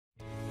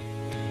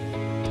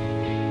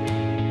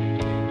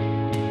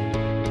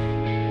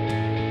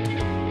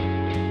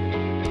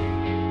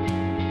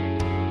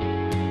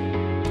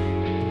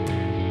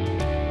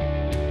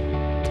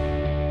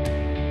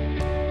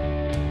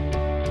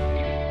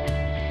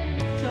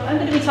I'm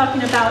going to be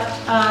talking about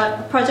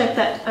a project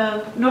that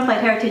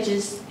Northlight Heritage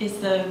is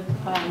the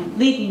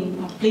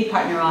lead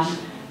partner on,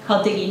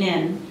 called Digging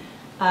In.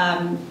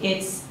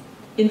 It's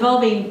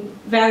involving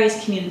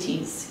various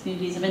communities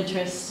of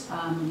interest,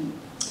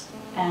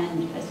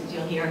 and as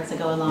you'll hear as I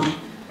go along.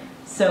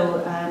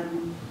 So,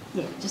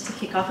 yeah, just to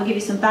kick off, I'll give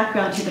you some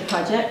background to the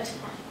project.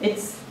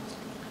 It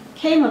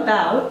came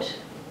about,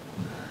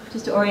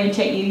 just to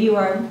orientate you, you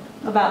are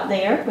about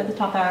there, where the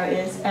top arrow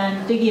is,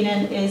 and Digging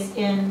In is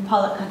in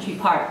Pollock Country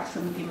Park.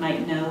 Some of you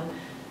might know.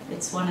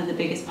 It's one of the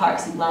biggest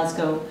parks in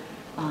Glasgow,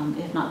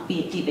 if not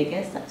the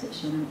biggest. That's it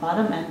shown on the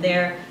bottom. And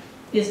there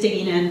is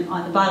Digging In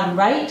on the bottom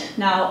right,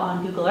 now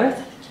on Google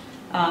Earth.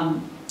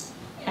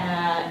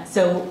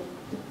 So,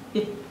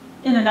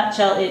 in a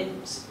nutshell,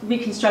 it's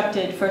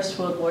reconstructed First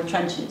World War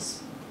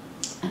trenches.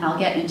 And I'll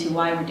get into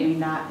why we're doing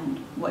that and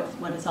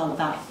what it's all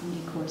about in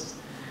due course.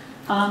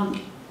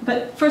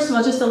 But first of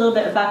all, just a little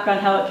bit of background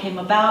how it came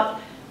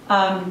about.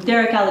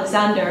 Derek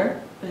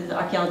Alexander, who's the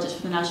archaeologist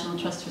for the National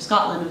Trust for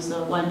Scotland, was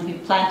the one who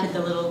planted the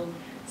little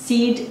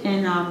seed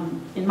in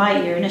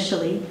my ear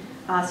initially,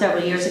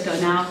 several years ago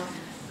now.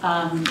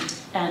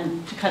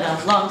 And to cut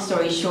a long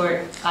story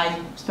short,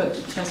 I spoke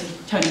to Professor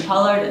Tony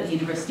Pollard at the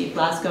University of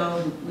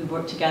Glasgow. We've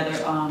worked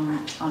together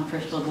on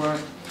First World War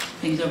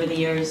things over the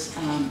years,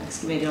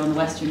 excavated on the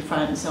Western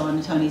Front and so on.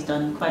 And Tony's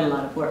done quite a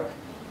lot of work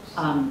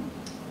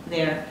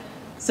there.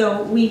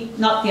 So we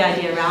knocked the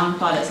idea around,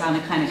 thought it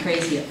sounded kind of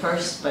crazy at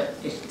first, but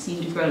it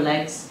seemed to grow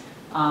legs.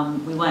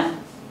 We went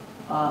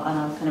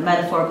on a kind of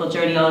metaphorical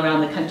journey all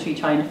around the country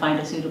trying to find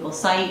a suitable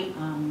site,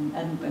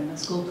 and a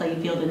school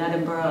playing field in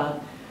Edinburgh,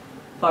 a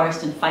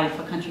forest in Fife,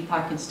 a country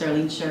park in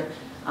Stirlingshire.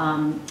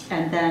 And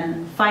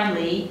then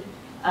finally,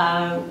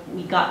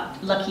 we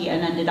got lucky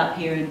and ended up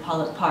here in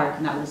Pollock Park,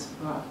 and that was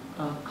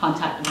a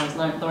contact of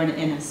ours, Lorna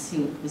Innes,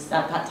 who was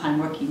at that time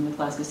working with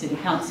Glasgow City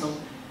Council.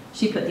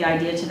 She put the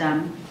idea to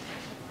them.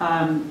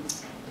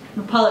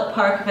 Pollock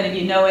Park, if any of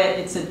you know it,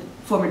 it's a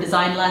former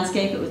design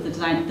landscape. It was the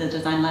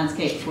design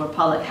landscape for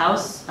Pollock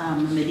House, a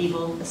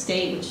medieval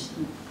estate, which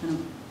kind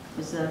of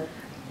was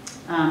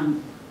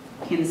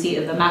became the seat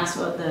of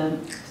the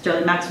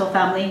Sterling Maxwell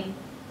family.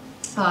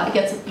 It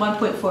gets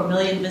 1.4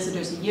 million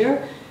visitors a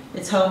year.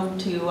 It's home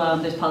to,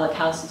 there's Pollock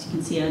House, as you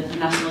can see, a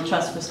National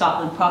Trust for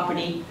Scotland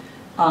property.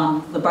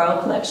 The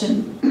Burrell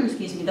Collection,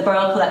 excuse me, the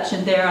Burrell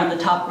Collection there on the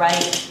top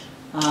right.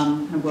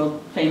 A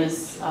world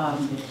famous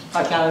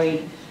art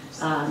gallery.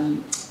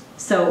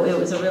 So it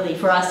was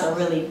for us, a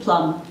really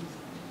plum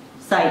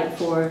site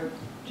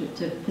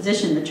to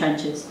position the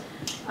trenches.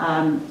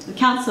 The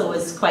council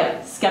was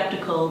quite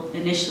skeptical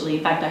initially.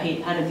 In fact, I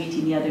had a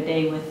meeting the other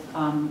day with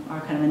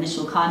our kind of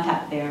initial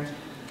contact there,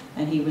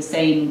 and he was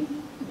saying,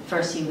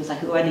 first he was like,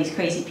 who are these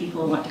crazy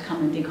people who want to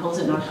come and dig holes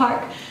in our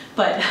park?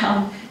 But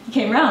he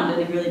came around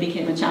and he really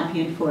became a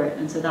champion for it,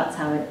 and so that's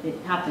how it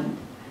happened.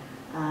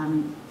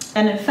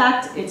 And in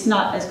fact, it's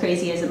not as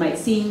crazy as it might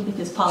seem,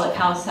 because Pollock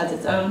House has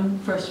its own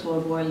First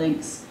World War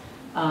links.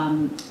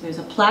 There's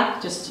a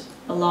plaque just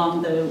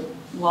along the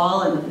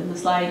wall in the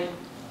slide.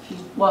 If you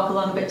walk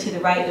along a bit to the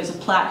right, there's a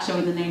plaque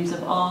showing the names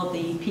of all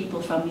the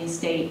people from the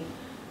estate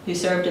who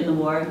served in the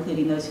war,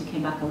 including those who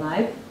came back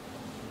alive.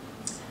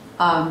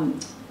 John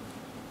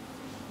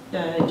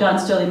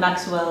Sterling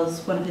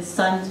Maxwell's, one of his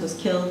sons was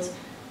killed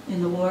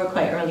in the war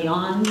quite early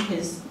on.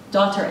 His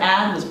daughter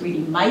Anne was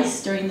breeding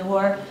mice during the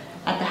war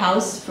at the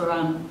house for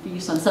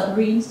use on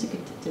submarines to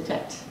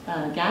detect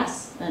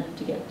gas,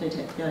 to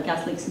detect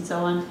gas leaks and so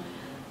on.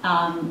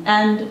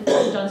 And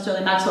John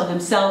Sterling Maxwell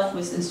himself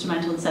was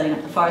instrumental in setting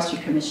up the Forestry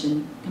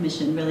Commission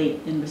really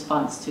in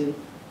response to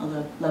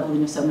the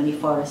leveling of so many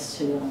forests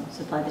to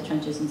supply the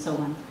trenches and so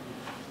on.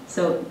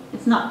 So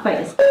it's not quite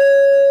as...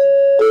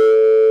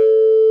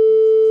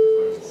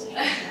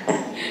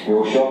 We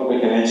will shortly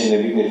be commencing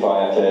the weekly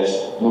fire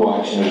test. No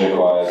action is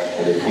required.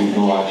 I repeat,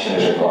 no action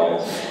is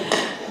required.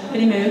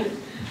 Any move?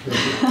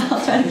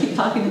 I'll try to keep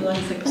talking as long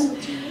as I can.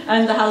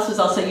 And the house was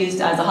also used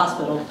as a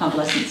hospital,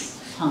 convalescence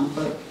home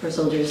for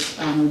soldiers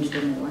wounded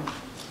in the war.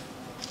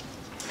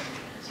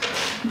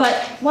 But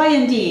why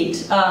indeed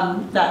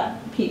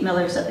that Pete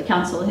Miller's at the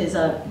council, his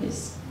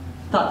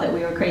thought that we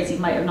were crazy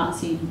might have not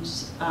seemed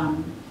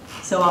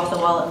so off the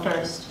wall at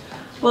first.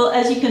 Well,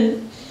 as you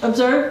can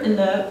observe in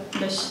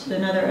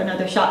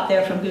another shot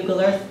there from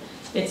Google Earth,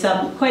 it's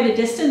quite a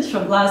distance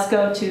from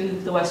Glasgow to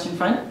the Western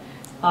Front.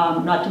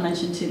 Not to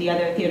mention to the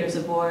other theaters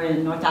of war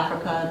in North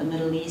Africa, the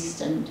Middle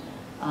East, and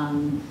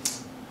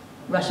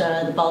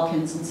Russia, the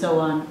Balkans, and so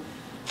on.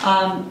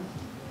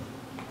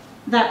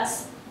 That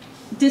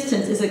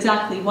distance is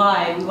exactly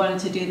why we wanted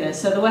to do this.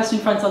 So the Western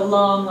Front's a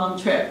long, long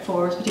trip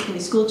for particularly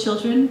school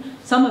children,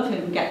 some of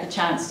whom get the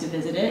chance to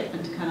visit it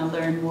and to kind of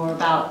learn more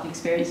about the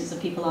experiences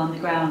of people on the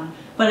ground.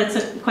 But it's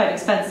quite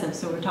expensive,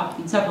 so we're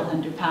talking several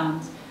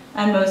 £100s,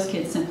 and most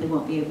kids simply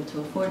won't be able to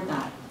afford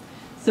that.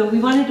 So we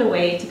wanted a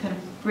way to kind of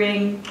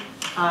bring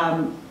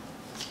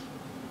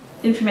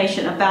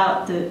information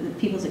about the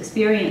people's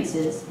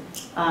experiences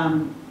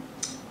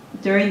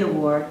during the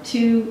war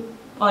to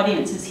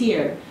audiences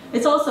here.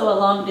 It's also a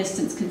long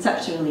distance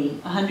conceptually.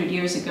 100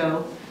 years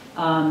ago,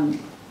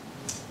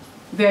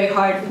 very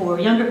hard for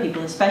younger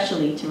people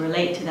especially to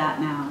relate to that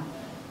now.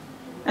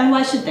 And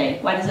why should they?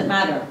 Why does it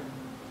matter?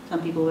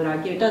 Some people would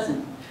argue it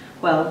doesn't.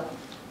 Well,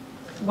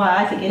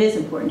 I think it is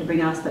important to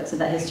bring aspects of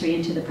that history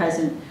into the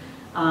present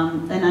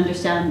and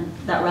understand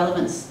that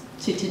relevance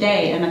to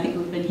today. And I think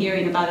we've been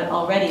hearing about it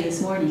already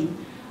this morning,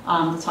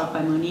 the talk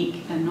by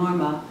Monique and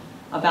Norma,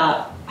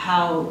 about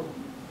how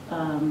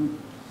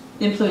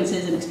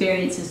influences and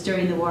experiences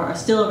during the war are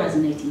still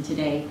resonating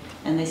today,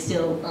 and they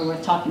still are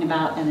worth talking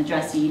about and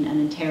addressing and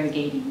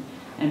interrogating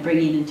and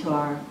bringing into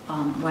our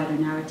wider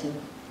narrative.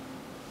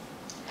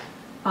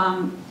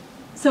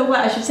 So what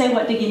I should say,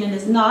 what digging in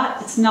is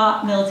not, it's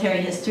not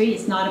military history.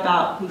 It's not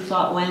about who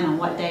fought when on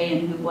what day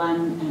and who won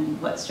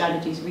and what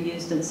strategies were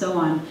used and so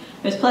on.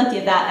 There's plenty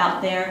of that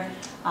out there.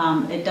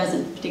 It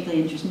doesn't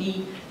particularly interest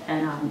me,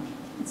 and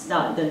it's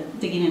not, the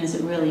digging in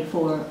isn't really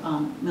for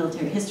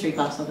military history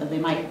buffs, although they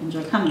might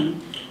enjoy coming.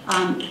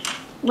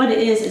 What it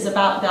is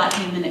about that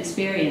human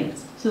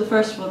experience. So the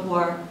First World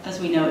War, as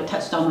we know, it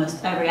touched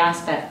almost every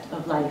aspect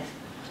of life,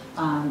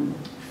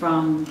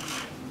 from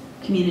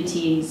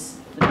communities,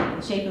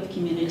 the shape of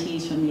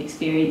communities, from the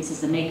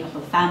experiences, the makeup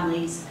of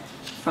families,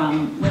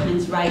 from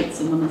women's rights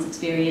and women's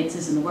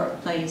experiences in the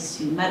workplace,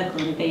 to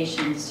medical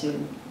innovations, to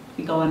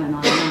we go on and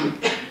on and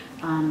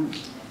on.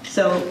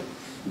 So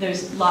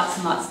there's lots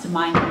and lots to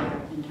mine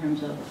here in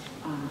terms of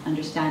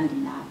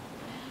understanding that.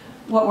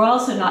 What we're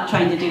also not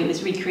trying to do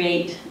is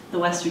recreate the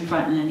Western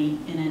Front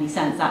in any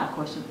sense. That, of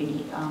course, would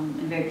be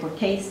in very poor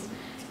taste.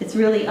 It's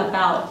really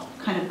about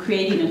kind of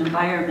creating an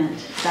environment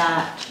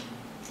that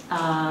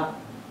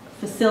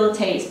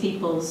facilitates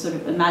people's sort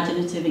of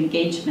imaginative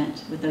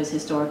engagement with those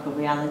historical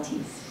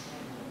realities,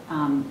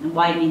 and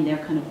widening their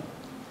kind of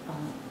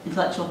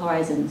intellectual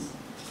horizons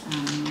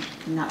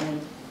in that way.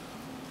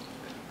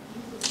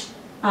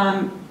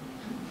 And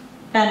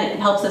it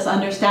helps us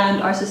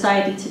understand our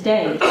society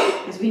today,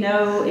 because we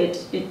know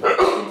it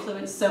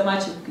influenced so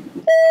much of.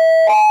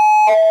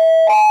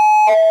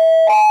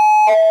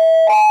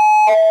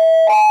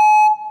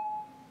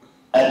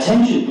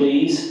 Attention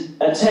please,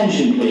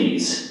 attention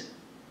please.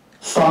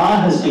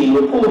 Fire has been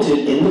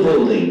reported in the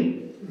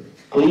building.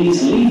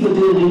 Please leave the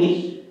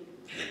building.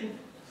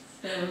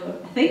 So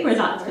I think we're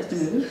not supposed to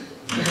move.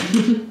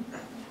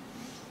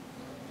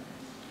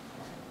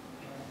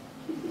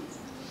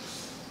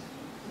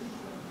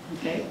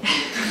 Okay.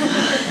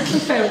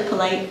 Fairly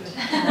polite,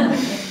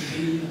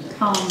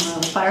 calm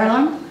fire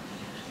alarm.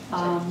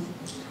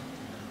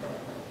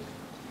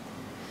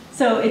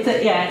 So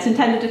it's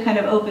intended to kind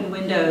of open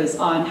windows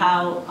on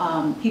how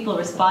people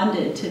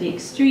responded to the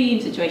extreme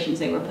situations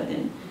they were put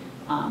in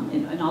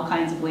all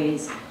kinds of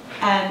ways,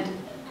 and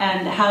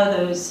how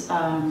those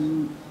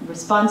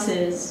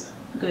responses,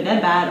 good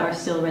and bad, are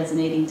still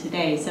resonating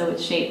today. So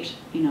it's shaped,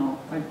 you know,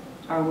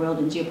 our world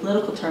in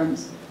geopolitical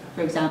terms,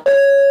 for example.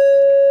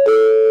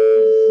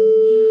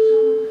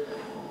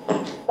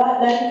 That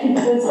then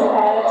concludes the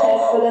pilot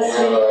test for this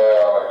week.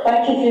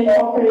 Thank you for your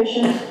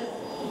cooperation.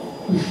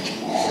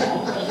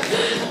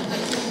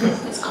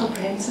 It's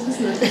comprehensive,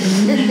 isn't it?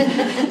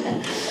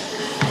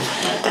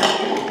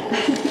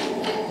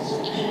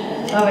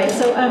 All right,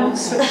 so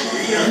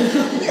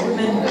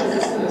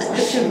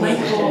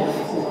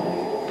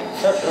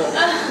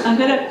I'm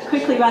going to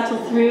quickly rattle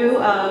through,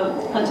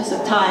 conscious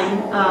of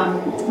time,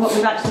 what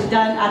we've actually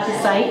done at the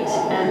site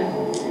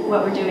and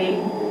what we're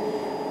doing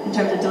in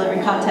terms of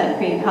delivering content and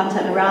creating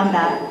content around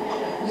that.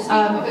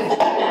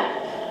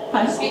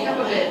 Speak up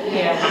a bit.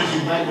 Yeah.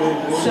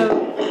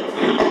 So.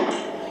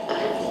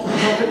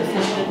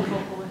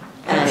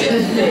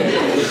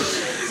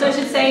 So I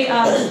should say,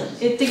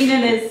 Digging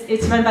In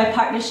it's run by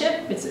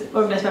partnership. It's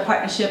organized by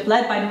partnership,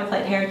 led by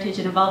Northlight Heritage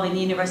and involving the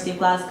University of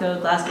Glasgow,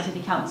 Glasgow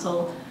City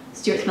Council,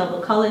 Stuart's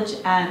Melville College,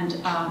 and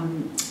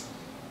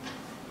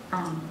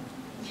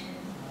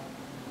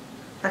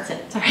that's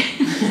it, sorry.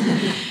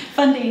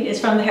 Funding is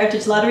from the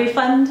Heritage Lottery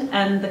Fund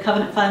and the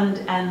Covenant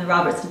Fund and the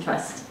Robertson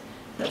Trust.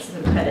 That's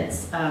the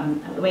credits.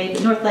 The way the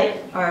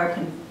Northlight are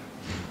kind of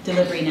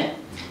delivering it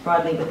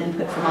broadly with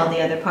input from all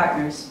the other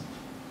partners.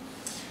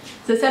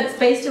 So it's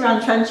based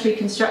around trench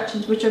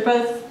reconstructions, which are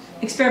both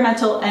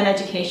experimental and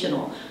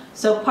educational.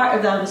 So part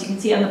of them, as you can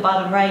see on the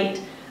bottom right,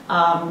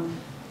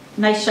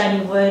 nice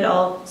shiny wood,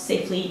 all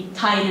safely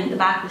tied in the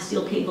back with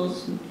steel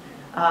cables,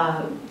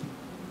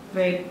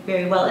 very,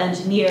 very well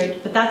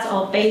engineered. But that's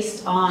all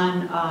based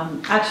on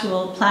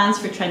actual plans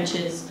for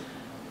trenches,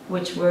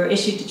 which were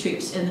issued to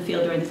troops in the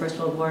field during the First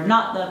World War,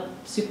 not the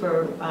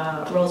super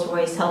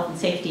Rolls-Royce health and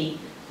safety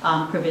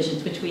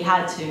provisions, which we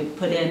had to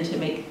put in to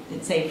make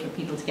it safe for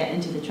people to get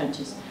into the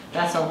trenches.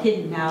 That's all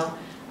hidden now,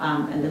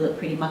 and they look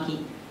pretty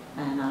mucky.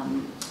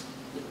 And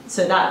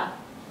so that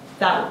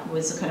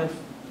was a kind of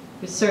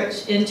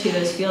research into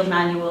those field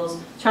manuals,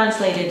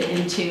 translated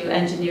into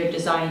engineered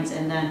designs,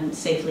 and then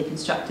safely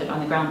constructed on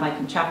the ground by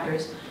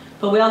contractors.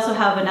 But we also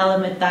have an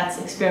element that's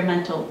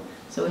experimental.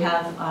 So we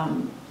have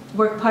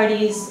work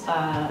parties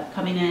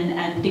coming in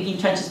and digging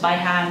trenches by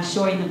hand,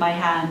 shoring them by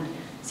hand,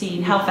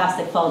 seeing how fast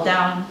they fall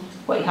down,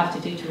 what you have to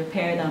do to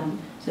repair them,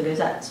 So there's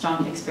that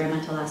strong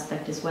experimental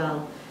aspect as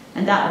well.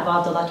 And that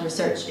involved a lot of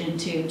research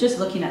into just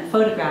looking at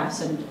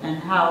photographs and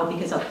how,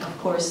 because of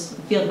course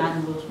the field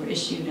manuals were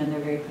issued and they're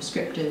very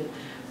prescriptive,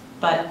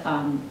 but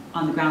on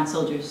the ground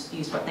soldiers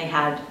used what they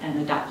had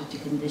and adapted to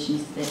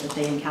conditions that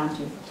they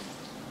encountered.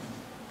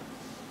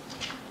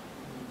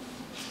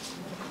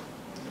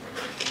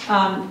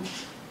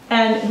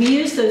 And we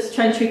use those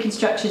trench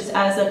reconstructions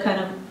as a kind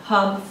of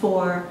hub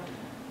for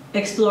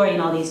exploring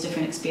all these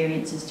different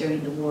experiences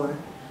during the war.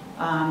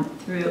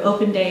 Through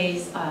open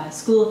days,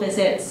 school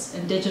visits,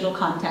 and digital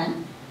content.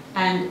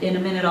 And in a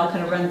minute I'll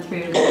kind of run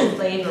through the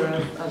flavor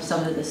of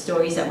some of the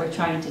stories that we're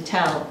trying to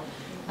tell.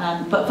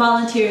 But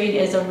volunteering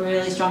is a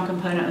really strong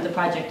component of the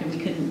project, and we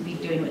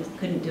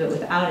couldn't do it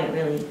without it,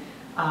 really.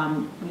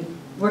 We're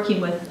working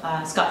with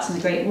Scots in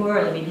the Great War,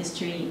 a living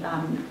history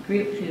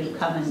group who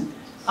come and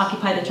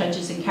occupy the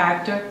trenches in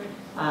character,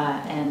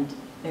 and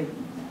they're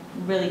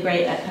really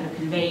great at kind of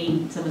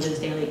conveying some of those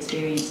daily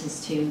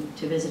experiences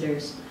to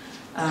visitors.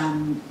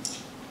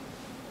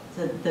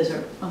 So those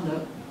are on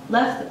the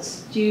left.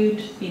 That's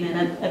Jude, being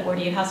an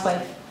Edwardian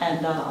housewife,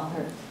 and all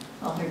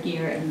her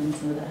gear, and then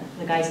some of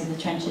the guys in the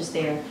trenches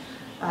there.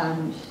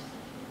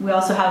 We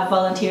also have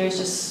volunteers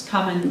just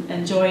come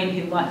and join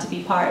who want to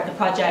be part of the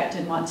project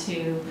and want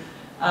to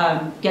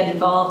get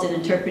involved in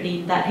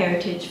interpreting that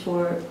heritage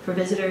for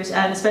visitors,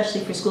 and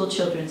especially for school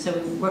children. So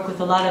we work with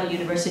a lot of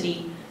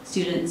university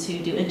students who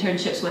do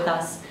internships with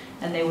us,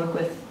 and they work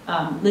with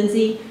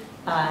Lindsay,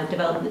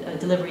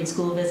 delivering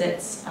school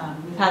visits.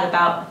 We've had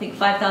about, I think,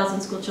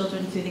 5,000 school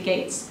children through the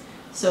gates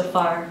so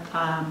far,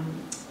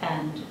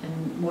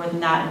 and more than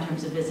that in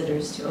terms of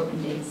visitors to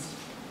open days.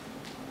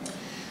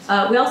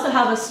 We also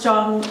have a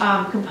strong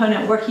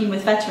component working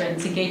with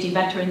veterans, engaging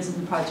veterans in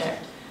the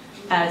project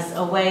as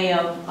a way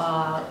of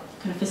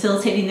kind of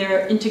facilitating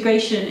their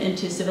integration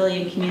into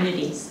civilian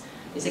communities,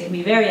 because they can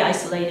be very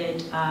isolated.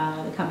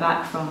 They come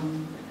back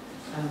from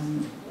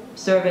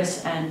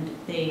service and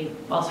they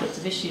have all sorts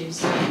of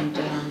issues, and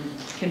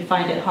can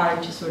find it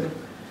hard to sort of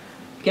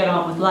get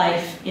on with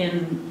life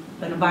in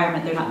an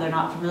environment they're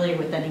not familiar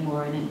with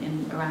anymore, and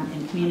in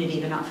a community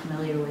they're not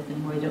familiar with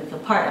anymore, they don't feel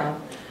part of.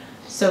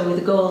 So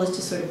the goal is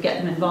to sort of get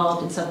them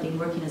involved in something,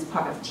 working as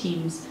part of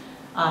teams.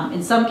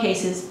 In some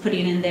cases,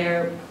 putting in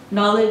their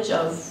knowledge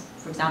of,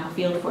 for example,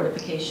 field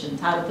fortifications,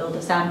 how to build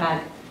a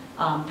sandbag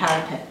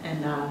parapet,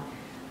 and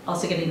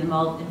also getting them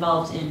all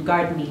involved in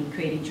gardening,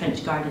 creating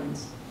trench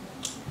gardens,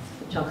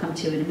 which I'll come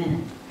to in a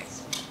minute.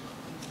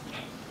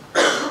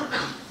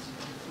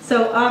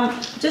 So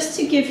just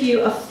to give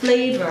you a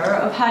flavor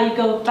of how you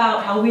go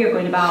about, how we are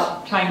going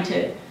about trying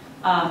to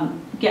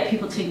get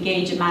people to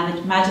engage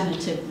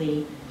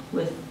imaginatively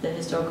with the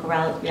historical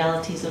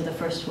realities of the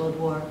First World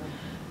War.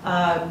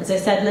 As I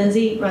said,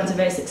 Lindsay runs a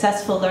very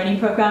successful learning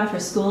program for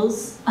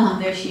schools.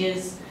 There she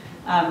is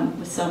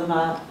with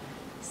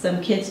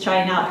some kids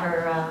trying out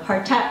her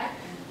hardtack.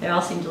 They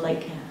all seem to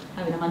like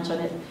having a munch on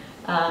it.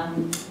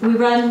 We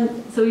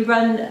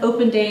run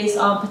open days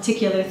on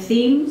particular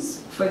themes.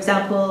 For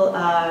example,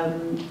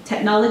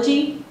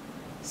 technology.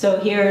 So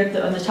here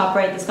on the top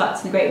right, the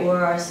Scots in the Great War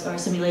are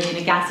simulating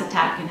a gas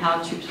attack and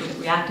how troops would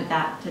have reacted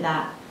to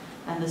that,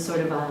 and the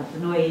sort of the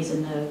noise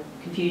and the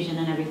confusion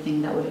and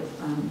everything that would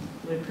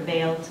have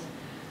prevailed.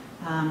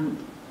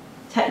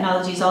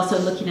 Technology is also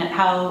looking at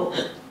how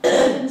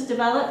weapons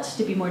developed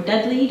to be more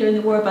deadly during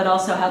the war, but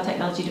also how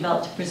technology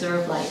developed to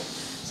preserve life.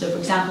 So, for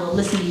example,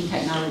 listening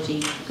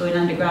technology, going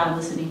underground,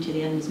 listening to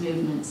the enemy's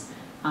movements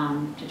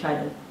to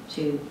try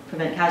to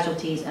prevent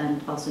casualties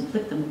and also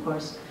inflict them, of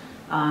course.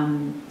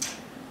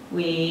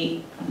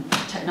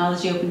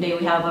 Technology Open Day,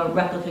 we have a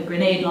replica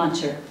grenade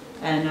launcher,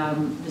 and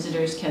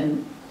visitors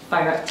can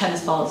fire up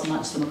tennis balls and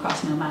launch them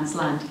across no man's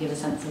land to give a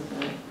sense of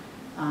the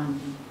kind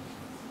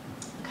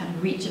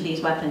of reach of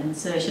these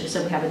weapons. So I should have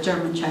said we have a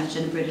German trench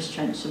and a British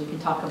trench, so we can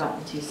talk about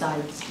the two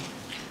sides.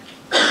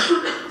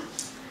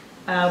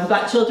 We've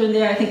got children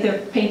there. I think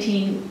they're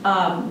painting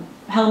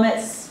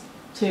helmets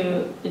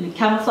in a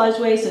camouflage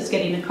way, so it's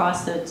getting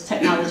across the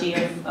technology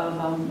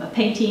of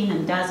painting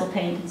and dazzle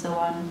paint and so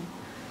on.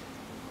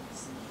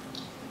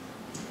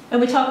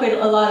 And we talk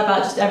a lot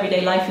about just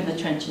everyday life in the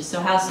trenches, so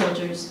how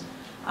soldiers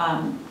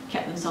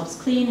kept themselves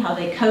clean, how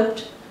they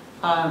coped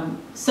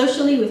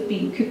socially with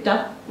being cooped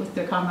up with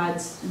their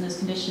comrades in those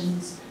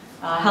conditions,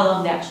 how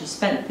long they actually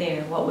spent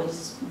there, what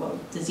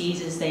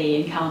diseases they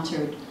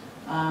encountered,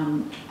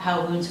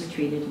 how wounds were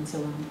treated, and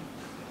so on.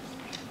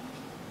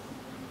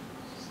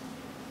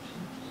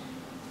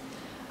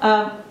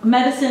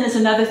 Medicine is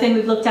another thing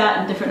we've looked at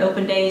in different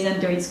open days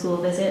and during school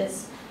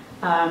visits.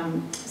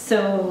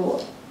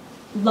 So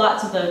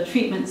lots of the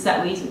treatments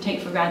that we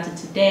take for granted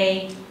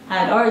today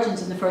had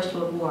origins in the First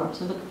World War.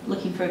 So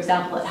looking, for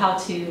example, at how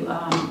to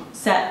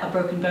set a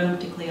broken bone,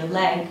 particularly a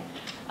leg.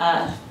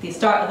 At the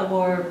start of the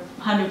war,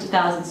 hundreds of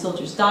thousands of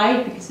soldiers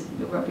died because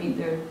their broken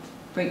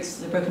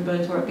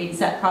bones weren't being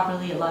set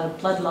properly, a lot of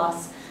blood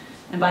loss.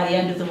 And by the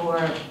end of the war,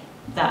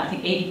 I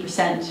think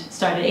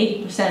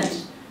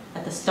 80%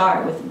 at the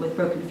start with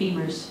broken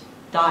femurs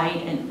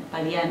died, and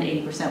by the end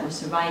 80% were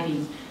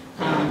surviving.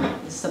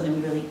 This is something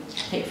we really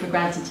take for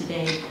granted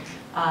today.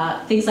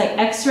 Things like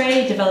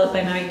X-ray, developed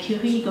by Marie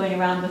Curie, going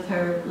around with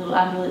her little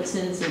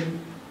ambulances and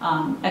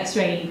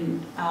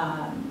X-raying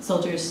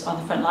soldiers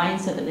on the front line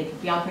so that they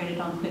could be operated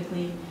on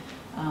quickly.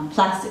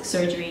 Plastic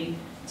surgery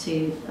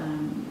to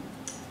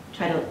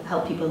try to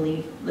help people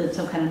live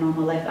some kind of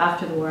normal life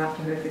after the war,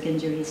 after horrific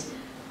injuries.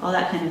 All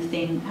that kind of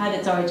thing had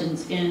its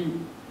origins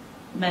in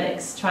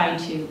medics trying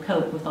to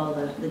cope with all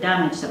the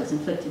damage that was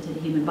inflicted to the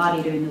human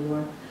body during the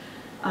war.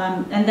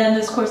 And then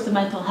there's, of course, the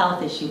mental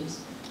health issues.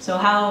 So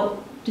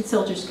how did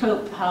soldiers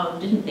cope? How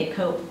didn't they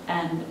cope?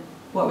 And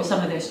what were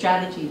some of their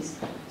strategies?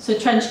 So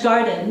trench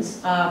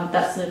gardens,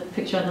 that's the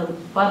picture on the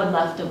bottom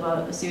left of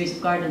a series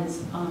of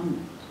gardens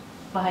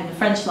behind the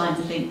French lines,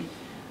 I think.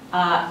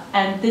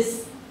 And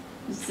this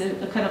is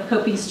a kind of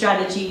coping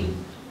strategy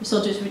where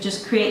soldiers would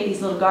just create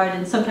these little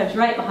gardens, sometimes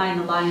right behind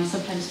the lines,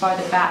 sometimes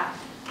farther back,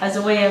 as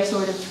a way of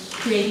sort of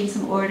creating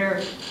some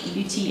order, and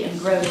beauty, and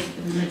growth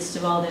in the midst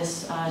of all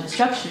this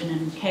destruction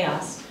and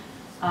chaos,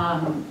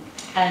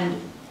 and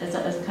as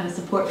a kind of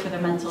support for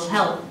their mental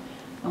health.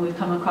 And we've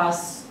come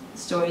across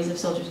stories of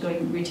soldiers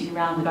rooting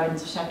around the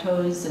gardens of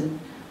chateaus and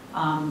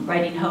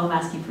writing home,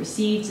 asking for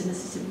seeds, and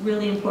this is a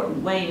really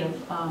important way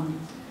of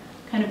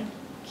kind of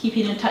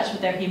keeping in touch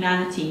with their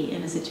humanity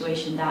in a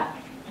situation that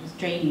was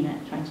draining it,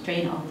 trying to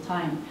drain it all the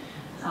time.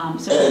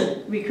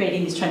 So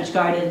recreating these trench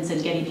gardens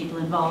and getting people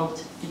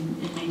involved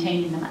in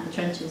maintaining them at the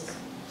trenches.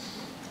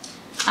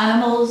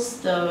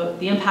 Animals, the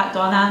impact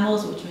on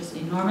animals, which was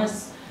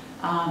enormous.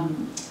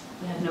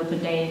 We had an open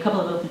day, a couple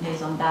of open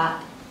days on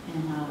that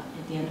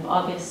at the end of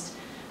August.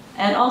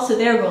 And also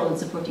their role in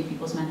supporting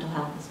people's mental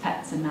health as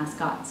pets and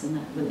mascots, and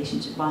the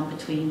relationship bond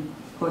between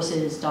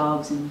horses,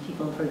 dogs, and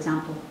people, for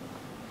example.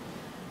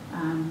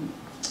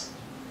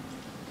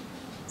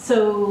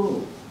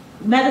 So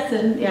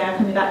medicine, yeah,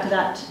 coming back to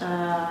that,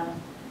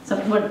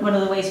 one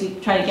of the ways we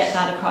try to get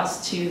that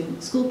across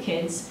to school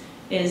kids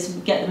is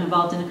get them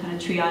involved in a kind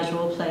of triage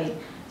role play.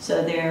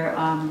 So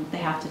they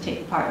have to take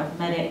the part of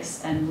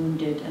medics and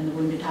wounded, and the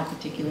wounded have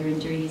particular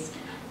injuries,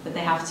 but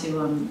they have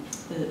to,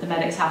 the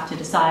medics have to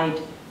decide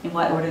in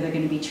what order they're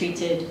going to be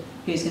treated,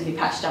 who's going to be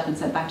patched up and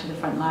sent back to the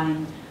front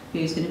line,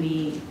 who's going to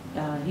be,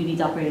 who needs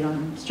operated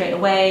on straight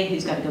away,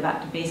 who's got to go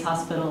back to base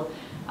hospital,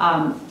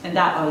 and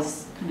that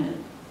always kind of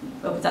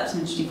opens up some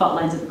interesting fault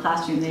lines in the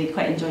classroom. They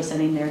quite enjoy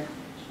sending their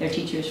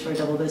teachers for a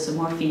double dose of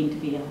morphine to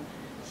be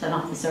sent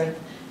off this earth.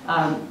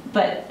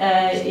 But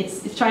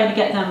it's trying to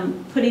get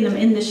them, putting them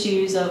in the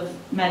shoes of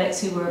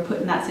medics who were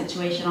put in that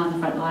situation on the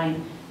front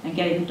line, and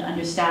getting them to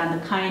understand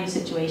the kind of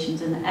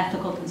situations and the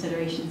ethical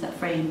considerations that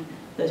frame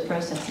those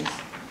processes.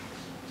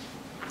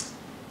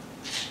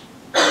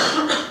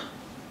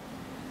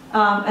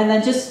 And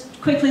then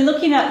just quickly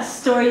looking at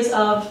stories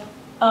of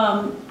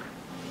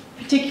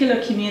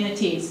particular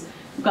communities.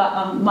 We've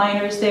got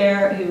miners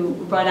there who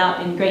were brought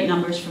out in great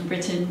numbers from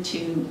Britain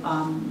to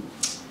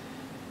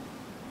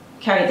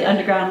carry the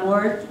underground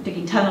war,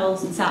 digging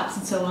tunnels and saps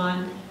and so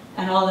on,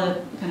 and all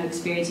the kind of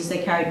experiences they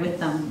carried with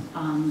them,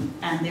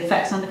 and the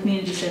effects on the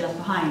communities they left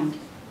behind.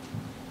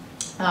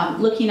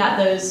 Looking at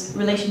those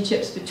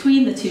relationships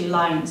between the two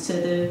lines,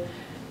 so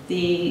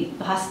the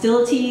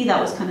hostility that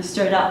was kind of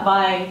stirred up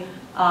by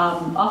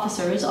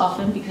officers,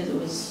 often because it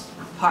was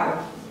part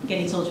of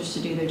getting soldiers to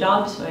do their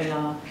jobs,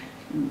 by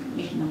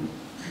making them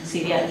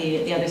see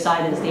the other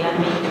side as the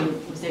enemy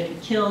who was there to be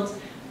killed,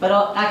 but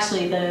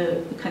actually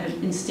the kind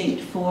of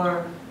instinct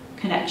for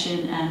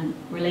connection and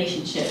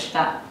relationship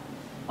that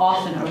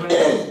often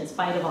arose in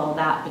spite of all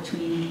that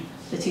between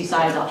the two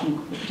sides, often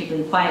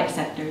particularly quiet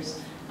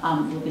sectors.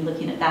 We'll be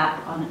looking at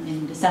that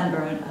in December,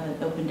 an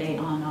open day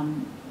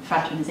on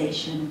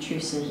fraternization and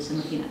truces,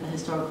 and looking at the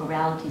historical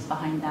realities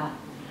behind that.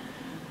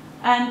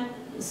 And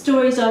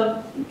stories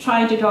of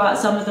trying to draw out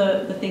some of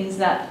the things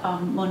that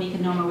Monique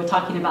and Norma were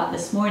talking about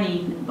this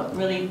morning, but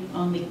really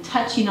only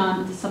touching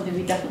on. This is something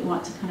we definitely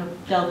want to kind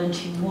of delve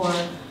into more,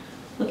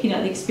 looking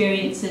at the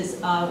experiences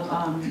of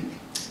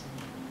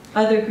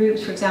other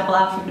groups, for example,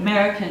 African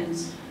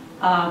Americans,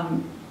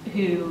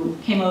 who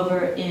came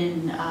over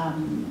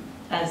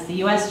as the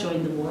US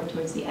joined the war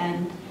towards the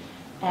end.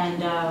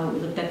 And we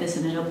looked at this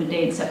in an open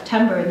day in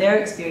September, and their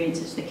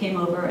experiences. They came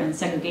over and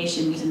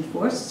segregation was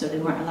enforced, so they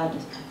weren't allowed to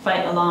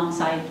fight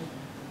alongside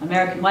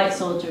American white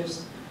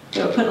soldiers.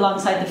 They were put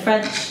alongside the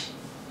French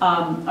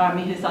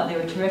army, who thought they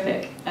were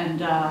terrific,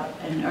 and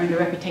earned a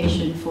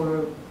reputation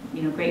for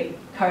great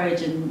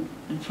courage and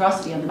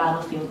ferocity on the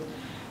battlefield.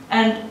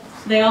 And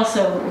they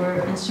also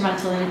were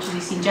instrumental in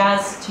introducing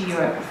jazz to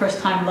Europe. The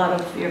first time a lot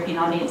of European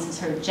audiences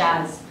heard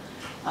jazz.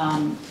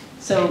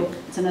 So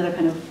it's another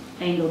kind of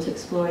angle to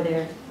explore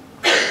there.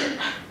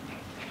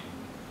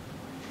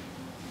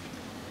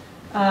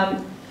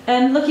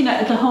 And looking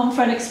at the home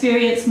front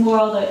experience, more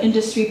all the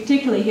industry,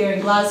 particularly here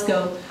in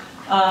Glasgow,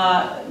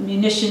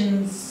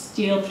 munitions,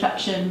 steel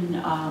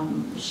production,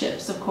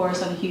 ships, of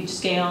course, on a huge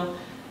scale,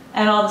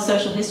 and all the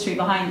social history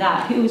behind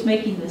that. Who was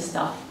making this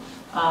stuff?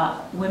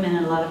 Women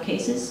in a lot of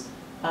cases,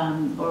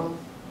 or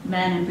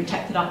men in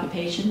protected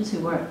occupations who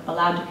weren't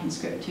allowed to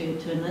conscript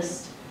to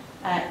enlist.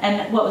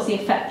 And what was the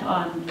effect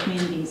on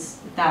communities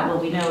with that? Well,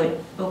 we know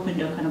it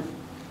opened a kind of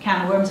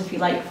can of worms, if you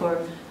like,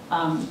 for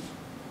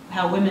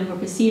how women were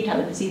perceived, how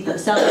they perceived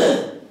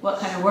themselves, what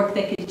kind of work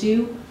they could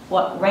do,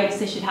 what rights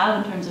they should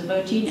have in terms of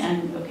voting.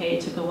 And okay,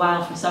 it took a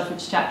while for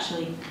suffrage to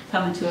actually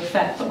come into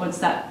effect, but once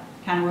that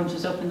can of worms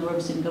was open, the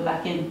worms didn't go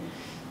back in.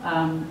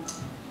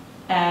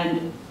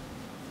 And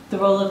the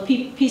role of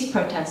peace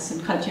protests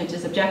and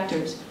conscientious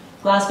objectors.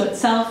 Glasgow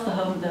itself, the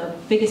home of the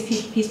biggest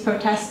peace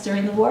protests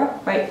during the war,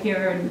 right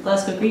here in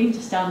Glasgow Green,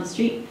 just down the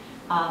street.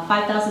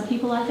 5,000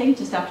 people, I think,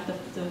 just after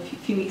the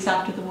few weeks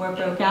after the war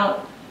broke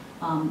out.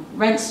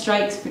 Rent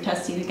strikes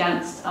protesting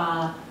against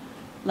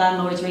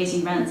landlords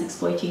raising rents,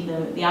 exploiting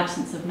the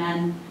absence of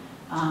men.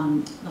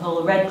 The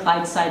whole Red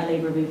Clydeside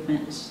labour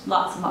movement. There's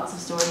lots and lots of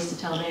stories to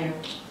tell there.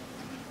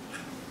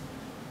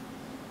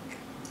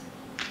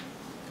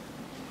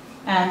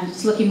 And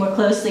just looking more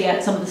closely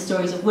at some of the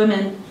stories of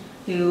women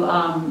who, as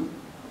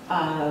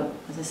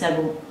I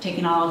said, were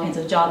taking on all kinds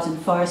of jobs in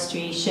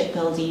forestry,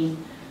 shipbuilding,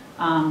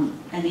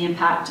 and the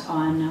impact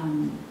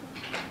on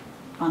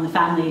the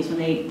families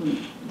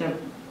when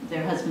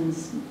their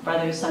husbands,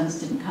 brothers, sons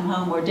didn't come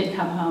home, or did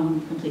come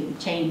home, completely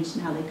changed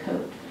in how they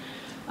coped.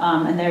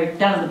 And they're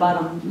down at the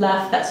bottom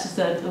left. That's just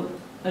an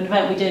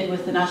event we did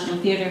with the National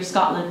Theatre of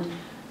Scotland,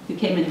 who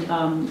came in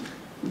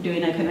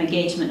doing a kind of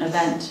engagement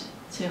event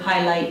to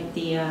highlight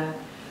the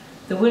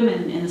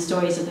women in the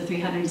stories of the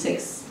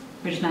 306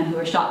 British men who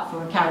were shot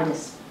for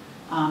cowardice,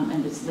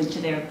 and it's linked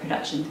to their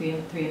production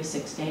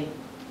 306 Day.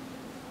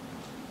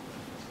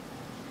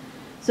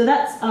 So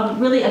that's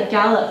really a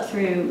gallop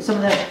through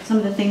some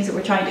of the things that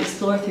we're trying to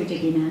explore through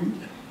Digging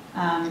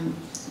In.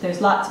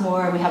 There's lots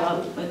more. We have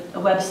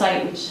a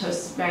website which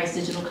hosts various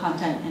digital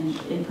content and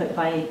input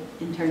by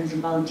interns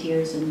and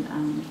volunteers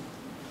and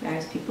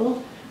various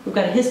people. We've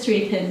got a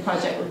history pin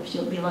project which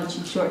you'll be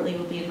launching shortly.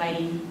 We'll be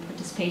inviting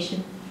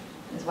participation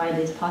as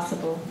widely as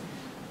possible.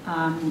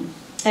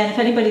 And if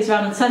anybody's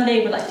around on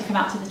Sunday would like to come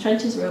out to the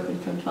trenches, we're open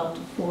from 12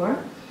 to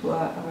 4 for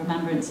a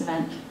remembrance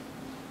event.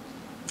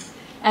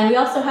 And we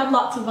also have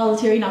lots of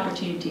volunteering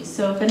opportunities.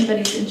 So if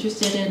anybody's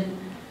interested in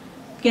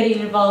getting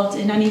involved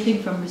in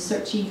anything from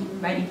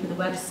researching, writing for the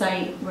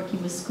website,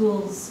 working with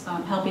schools,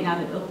 helping out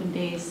at open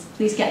days,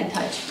 please get in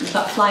touch. We've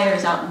got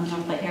flyers out on the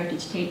Northlight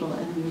Heritage table,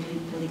 and we're really,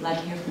 really glad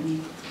to hear from you.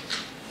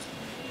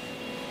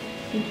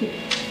 Thank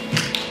you.